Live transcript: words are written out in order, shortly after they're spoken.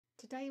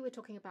Today we're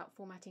talking about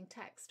formatting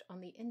text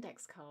on the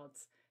index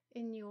cards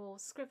in your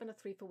Scrivener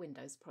 3 for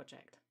Windows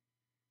project.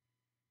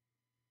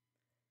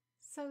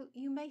 So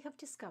you may have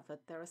discovered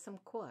there are some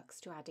quirks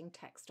to adding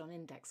text on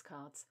index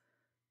cards,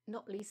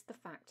 not least the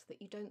fact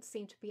that you don't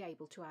seem to be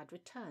able to add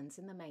returns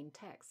in the main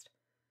text,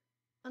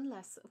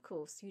 unless, of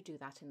course, you do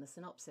that in the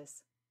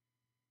synopsis.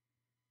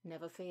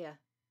 Never fear,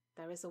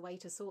 there is a way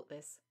to sort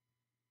this.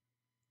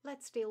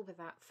 Let's deal with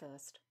that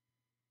first.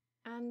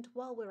 And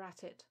while we're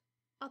at it,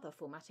 other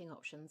formatting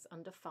options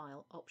under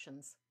File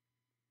Options.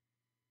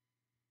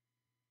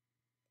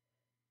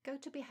 Go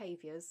to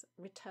Behaviours,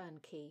 Return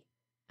key,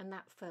 and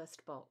that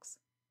first box.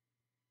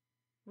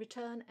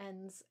 Return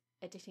ends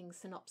editing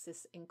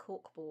synopsis in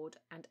Corkboard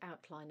and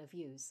outliner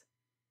views.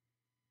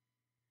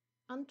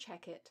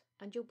 Uncheck it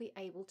and you'll be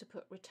able to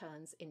put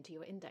returns into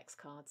your index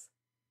cards.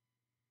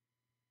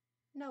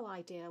 No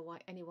idea why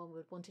anyone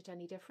would want it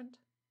any different,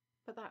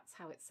 but that's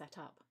how it's set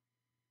up.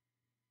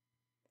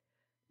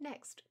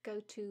 Next,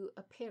 go to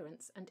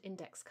Appearance and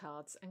Index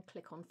Cards and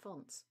click on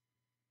Fonts.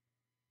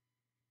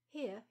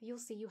 Here you'll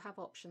see you have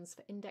options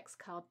for index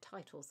card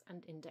titles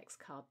and index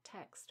card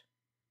text.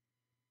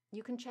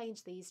 You can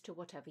change these to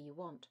whatever you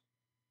want,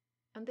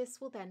 and this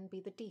will then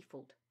be the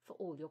default for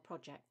all your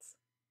projects.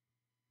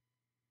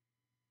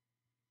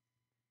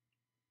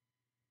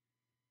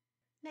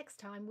 Next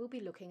time we'll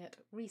be looking at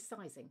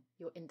resizing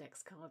your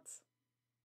index cards.